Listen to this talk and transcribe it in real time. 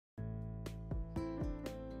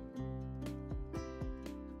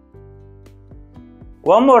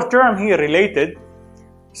One more term here related.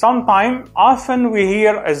 Often we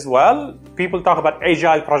hear as well, people talk about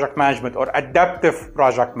agile project management or adaptive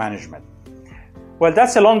project management. Well,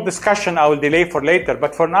 that's a long discussion I will delay for later,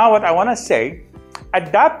 but for now what I want to say,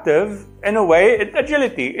 adaptive in a way,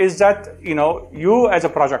 agility is that you as a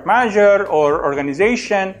project manager or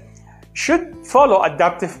organization should follow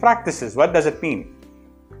adaptive practices. What does it mean?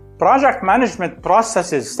 Project management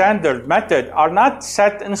processes, standard method are not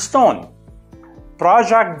set in stone.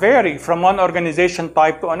 Projects vary from one organization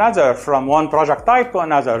type to another, from one project type to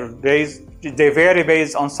another. They vary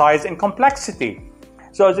based on size and complexity.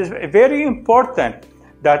 So it is very important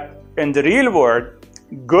that in the real world,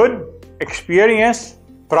 good, experienced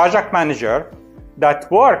project manager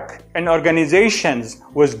that work in organizations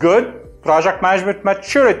with good project management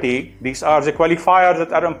maturity, these are the qualifiers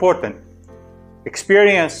that are important.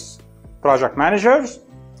 Experienced project managers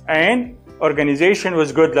and organization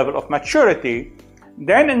with good level of maturity,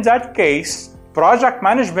 then in that case, project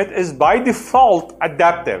management is by default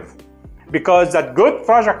adaptive, because that good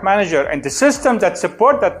project manager and the system that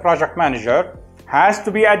support that project manager has to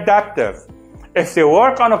be adaptive. If they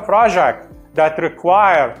work on a project that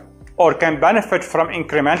require or can benefit from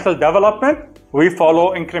incremental development, we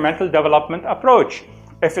follow incremental development approach.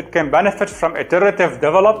 If it can benefit from iterative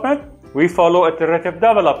development, we follow iterative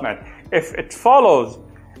development. If it follows,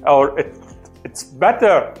 or it's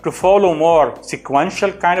better to follow more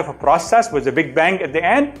sequential kind of a process with a big bang at the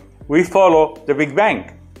end, we follow the big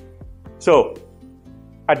bang. So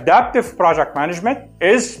adaptive project management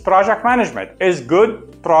is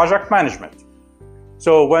good project management.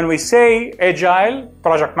 So when we say agile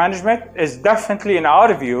project management is definitely, in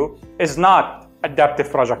our view, is not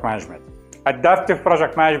adaptive project management. Adaptive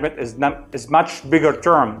project management is much bigger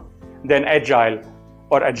term than agile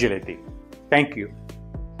or agility. Thank you.